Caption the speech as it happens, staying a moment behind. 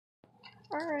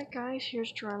Alright guys,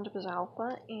 here's Durandibus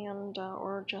Alpha and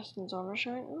or Justin's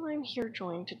ownership, and I'm here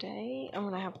joined today. I'm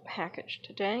gonna have a package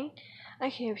today. I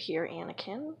have here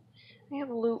Anakin. I have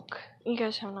Luke. You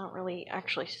guys have not really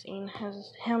actually seen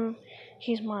him.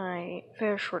 He's my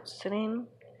F.A.O short sitting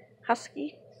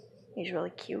husky. He's really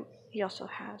cute. He also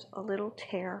has a little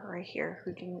tear right here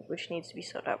which needs to be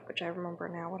sewed up, which I remember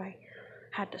now what I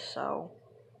had to sew.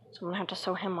 So I'm gonna have to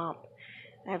sew him up.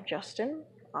 I have Justin,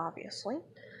 obviously.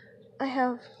 I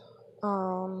have,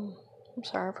 I'm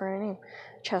sorry, I forgot her name.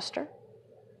 Chester.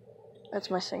 That's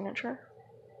my signature.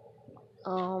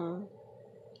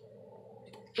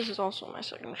 This is also my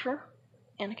signature.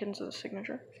 Anakin's is a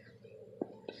signature.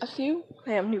 A few.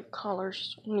 I have new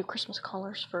collars, new Christmas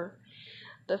collars for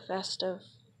the festive,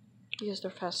 because they're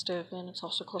festive and it's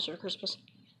also closer to Christmas.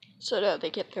 So that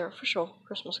they get their official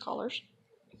Christmas collars.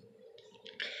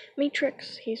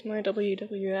 Matrix, he's my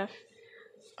WWF,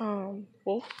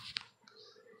 wolf.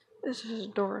 This is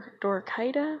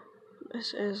Dorkaida.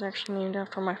 This is actually named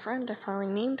after my friend. I finally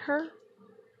named her.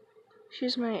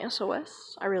 She's my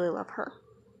SOS. I really love her.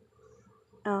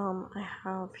 I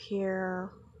have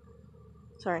here,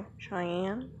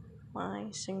 Cheyenne, my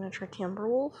signature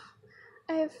Timberwolf.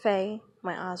 I have Faye,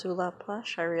 my Azula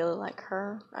plush. I really like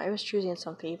her. I was choosing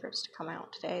some favorites to come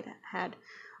out today that had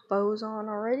bows on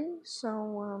already.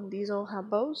 So, these all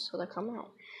have bows, so they come out.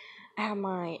 I have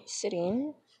my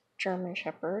sitting German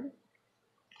Shepherd,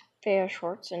 F.A.O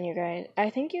shwartz, and you guys,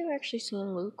 I think you've actually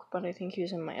seen Luke, but I think he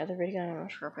was in my other video. I'm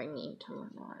not sure if I named him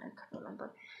or not. I couldn't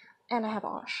remember. And I have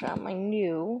Asha, my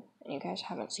new, and you guys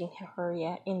haven't seen her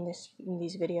yet in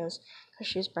these videos because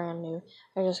she's brand new.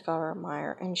 I just got her a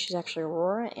Meyer, and she's actually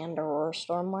Aurora, and Aurora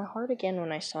stormed my heart again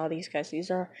when I saw these guys. These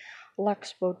are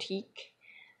Luxe Boutique.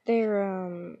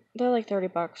 They're like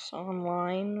 $30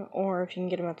 online, or if you can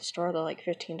get them at the store, they're like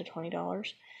 $15 to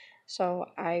 $20. So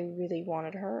I really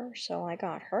wanted her, so I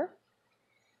got her.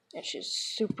 And she's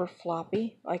super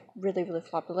floppy, like really, really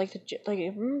floppy. Like it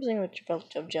reminds me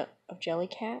of jelly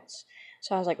cats.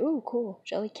 So I was like, ooh, cool,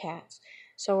 jelly cats.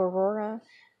 So Aurora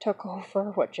took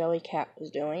over what Jellycat was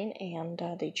doing,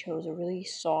 and they chose a really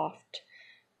soft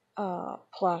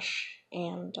plush,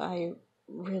 and I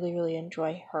really, really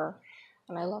enjoy her,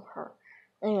 and I love her.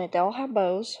 Anyway, they all have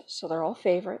bows, so they're all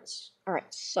favorites.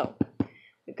 Alright, so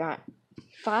we've got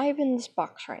 5 in this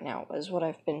box right now, is what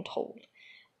I've been told.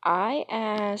 I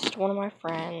asked one of my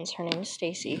friends, her name is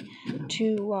Stacy,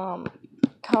 to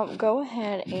go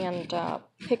ahead and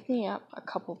pick me up a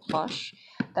couple plush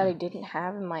that I didn't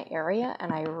have in my area,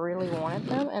 and I really wanted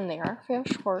them, and they are F.A.O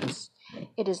shwartz.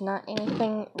 It is not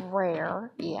anything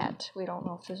rare yet. We don't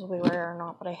know if this will be rare or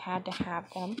not, but I had to have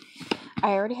them.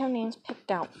 I already have names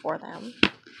picked out for them,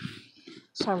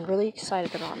 so I'm really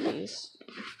excited about these.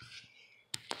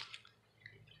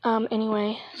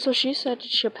 Anyway, so she said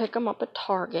she'll pick them up at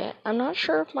Target. I'm not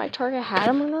sure if my Target had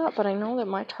them or not, but I know that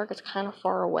my Target's kind of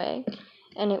far away,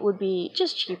 and it would be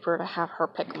just cheaper to have her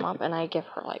pick them up, and I give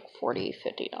her like $40,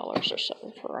 $50 or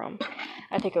so for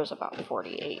I think it was about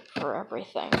 $48 for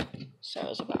everything, so it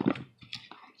was about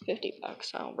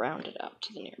 $50. I'll round it up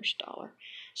to the nearest dollar.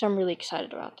 So I'm really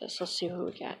excited about this. Let's see who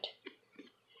we get.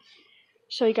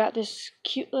 So we got this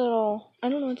cute little, I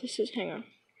don't know what this is, hang on.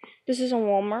 This is a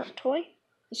Walmart toy.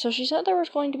 So she said there was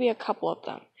going to be a couple of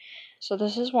them. So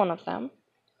this is one of them.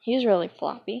 He's really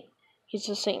floppy. He's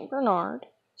a St. Bernard.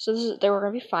 So there were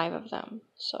going to be 5 of them.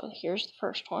 So here's the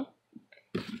first one.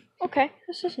 Okay,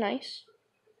 this is nice.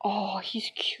 Oh, he's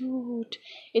cute.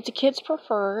 It's a kid's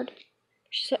preferred.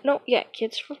 She said, no, yeah,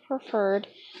 kids for preferred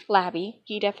labby.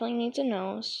 He definitely needs a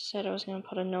nose. She said I was going to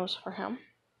put a nose for him.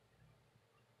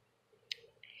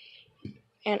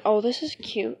 And, oh, this is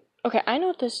cute. Okay, I know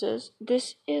what this is.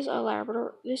 This is a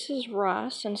Labrador. This is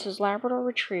Russ, and this is Labrador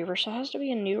Retriever, so it has to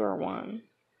be a newer one.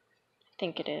 I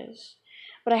think it is.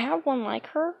 But I have one like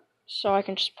her, so I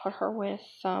can just put her with,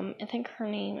 I think her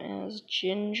name is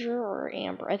Ginger or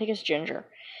Amber. I think it's Ginger.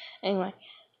 Anyway,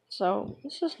 so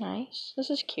this is nice. This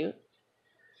is cute.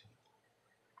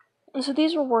 And so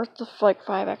these were worth like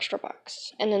 $5 extra.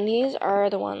 And then these are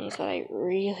the ones that I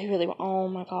really, really want. Oh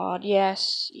my god,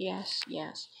 yes, yes,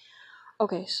 yes.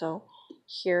 Okay, so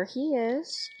here he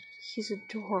is. He's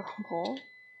adorable.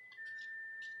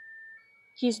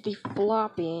 He's the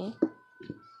floppy,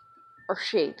 or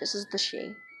she. This is the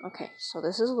she. Okay, so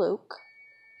this is Luke,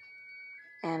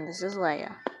 and this is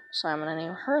Leia. So I'm gonna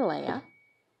name her Leia.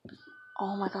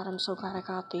 Oh my god, I'm so glad I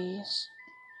got these.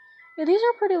 Yeah, these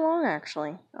are pretty long,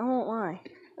 actually. I won't lie.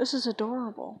 This is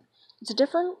adorable. It's a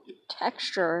different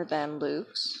texture than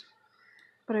Luke's,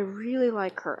 but I really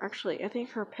like her. Actually, I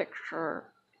think her picture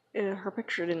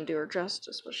didn't do her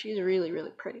justice, but she's really,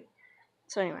 really pretty.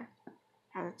 So anyway,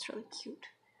 Oh, that's really cute.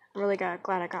 I'm really glad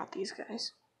I got these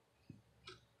guys.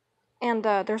 And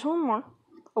there's one more.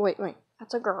 Oh, wait.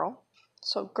 That's a girl.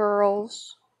 So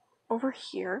girls over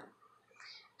here.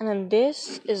 And then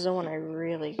this is the one I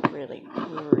really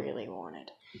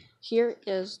wanted. Here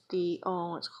is the,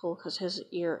 oh, it's cool because his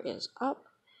ear is up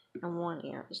and one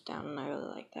ear is down, and I really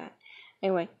like that.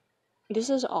 Anyway, this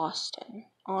is Austin.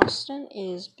 Austin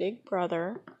is big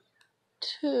brother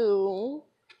to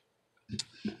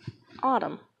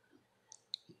Autumn.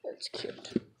 It's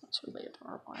cute. It's really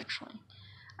adorable, actually.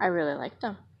 I really like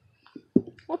them.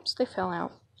 Whoops, they fell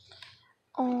out.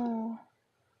 Oh.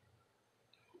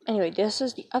 Anyway, this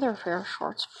is the other fair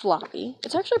shwartz, Floppy.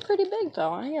 It's actually pretty big,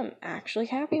 though. I am actually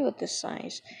happy with this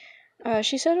size.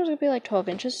 She said it was going to be like 12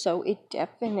 inches, so it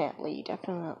definitely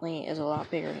is a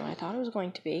lot bigger than I thought it was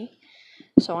going to be.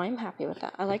 So I'm happy with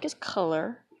that. I like his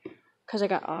color, because I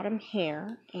got Autumn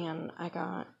here, and I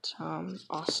got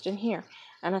Austin here.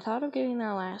 And I thought of giving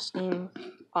that last name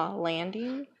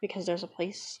Landing, because there's a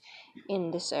place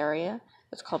in this area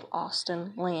that's called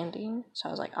Austin Landing. So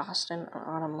I was like, Austin or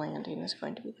Autumn Landing is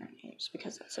going to be their names,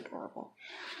 because that's adorable.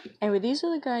 Anyway, these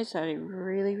are the guys that I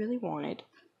really wanted.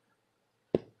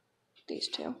 These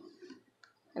two.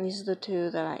 And these are the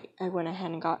two that I went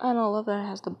ahead and got. And I love that it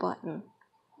has the button.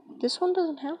 This one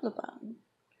doesn't have the button.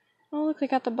 Oh, look, they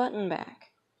got the button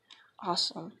back.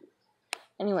 Awesome.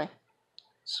 Anyway,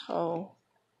 so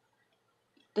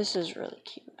this is really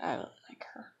cute. I really like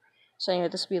her. So anyway,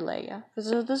 this will be Leia.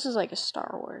 This is like a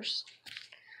Star Wars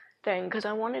thing, because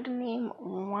I wanted to name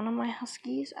one of my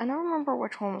huskies. I don't remember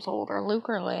which one was older, Luke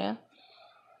or Leia.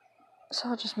 So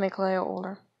I'll just make Leia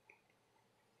older.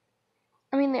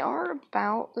 I mean, they are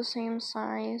about the same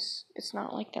size. It's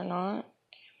not like they're not.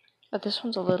 But this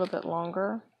one's a little bit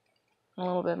longer. A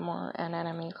little bit more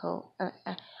anatomically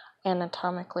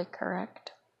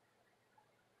correct.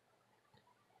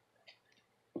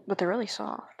 But they're really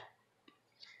soft.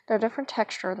 They're a different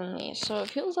texture than these. So it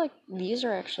feels like these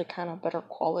are actually kind of better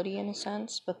quality in a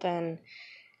sense. But then,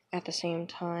 at the same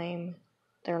time,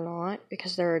 they're not.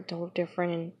 Because they're a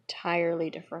different, entirely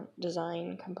different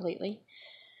design completely.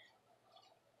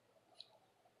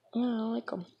 Yeah, I like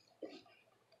them.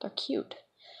 They're cute.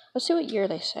 Let's see what year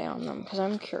they say on them, because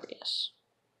I'm curious.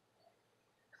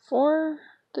 For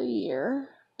the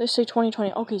year, they say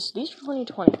 2020. Okay, so these are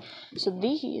 2020. So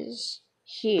these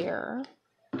here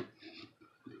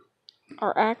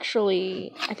are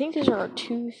actually, I think these are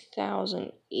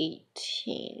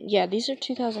 2018. Yeah, these are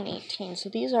 2018. So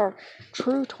these are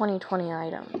true 2020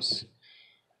 items.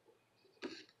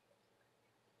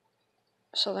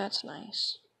 So that's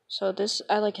nice. So this,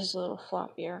 I like his little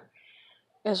flop ear.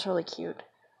 It's really cute.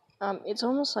 It's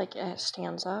almost like it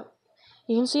stands up.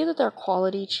 You can see that their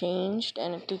quality changed,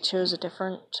 and it shows a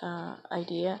different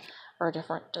idea or a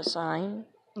different design.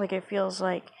 Like, it feels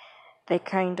like they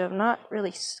kind of not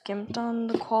really skimped on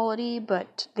the quality,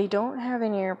 but they don't have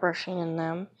any airbrushing in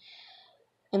them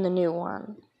in the new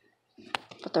one.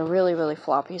 But they're really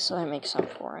floppy, so that makes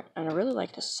up for it. And I really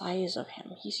like the size of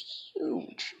him. He's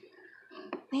huge.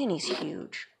 Man, he's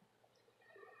huge.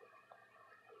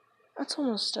 That's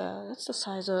almost, that's the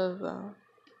size of,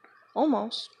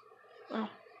 almost. Oh.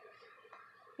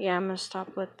 Yeah, I'm gonna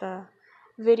stop with the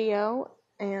video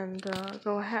and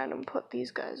go ahead and put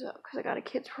these guys up, because I got a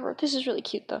kid's preferred. This is really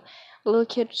cute, though. The little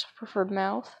kid's preferred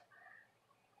mouth.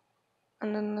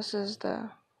 And then this is the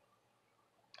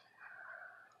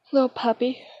little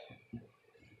puppy.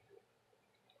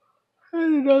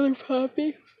 And another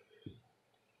puppy.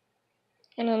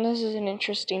 And then this is an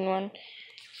interesting one.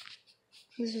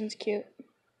 This one's cute.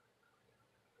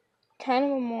 Kind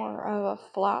of a more of a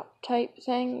flop type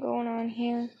thing going on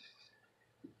here.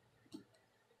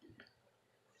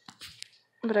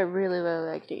 But I really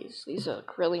like these. These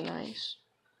look really nice.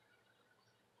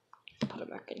 Put it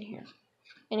back in here.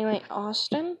 Anyway,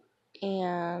 Austin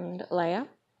and Leia.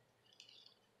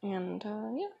 And,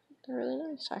 yeah, they're really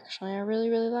nice, actually. I really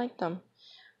like them.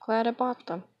 Glad I bought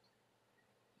them.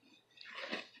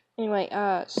 Anyway,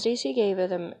 Stacy gave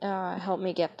them, helped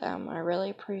me get them. I really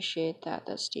appreciate that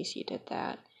Stacy did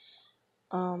that.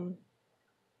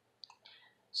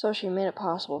 So she made it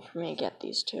possible for me to get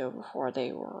these two before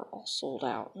they were all sold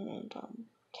out and,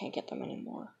 can't get them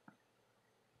anymore.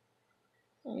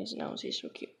 And his nose, he's so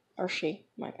cute. Or she,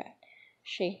 my bad.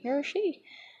 She.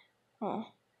 Oh.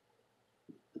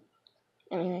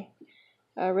 Anyway,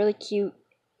 really cute.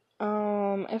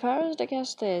 If I was to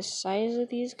guess the size of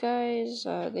these guys,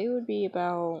 they would be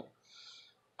about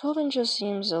 12 inches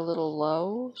seems a little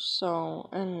low, so,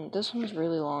 and this one's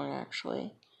really long,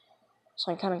 actually.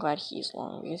 So I'm kind of glad he's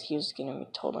long, because he was gonna be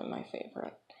totally my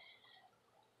favorite.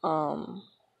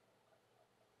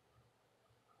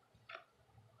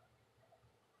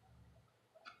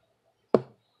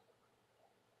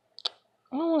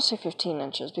 I don't want to say 15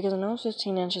 inches, because I know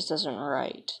 15 inches isn't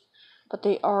right. But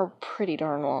they are pretty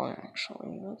darn long,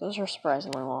 actually. Those are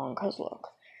surprisingly long, because look.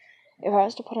 If I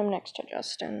was to put him next to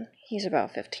Justin, he's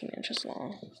about 15 inches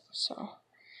long. So,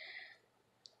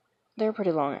 they're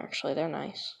pretty long, actually. They're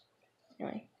nice.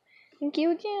 Anyway, thank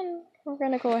you again. We're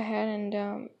going to go ahead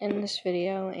and end this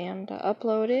video and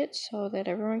upload it so that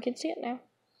everyone can see it now.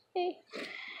 Hey.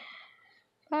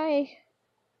 Bye.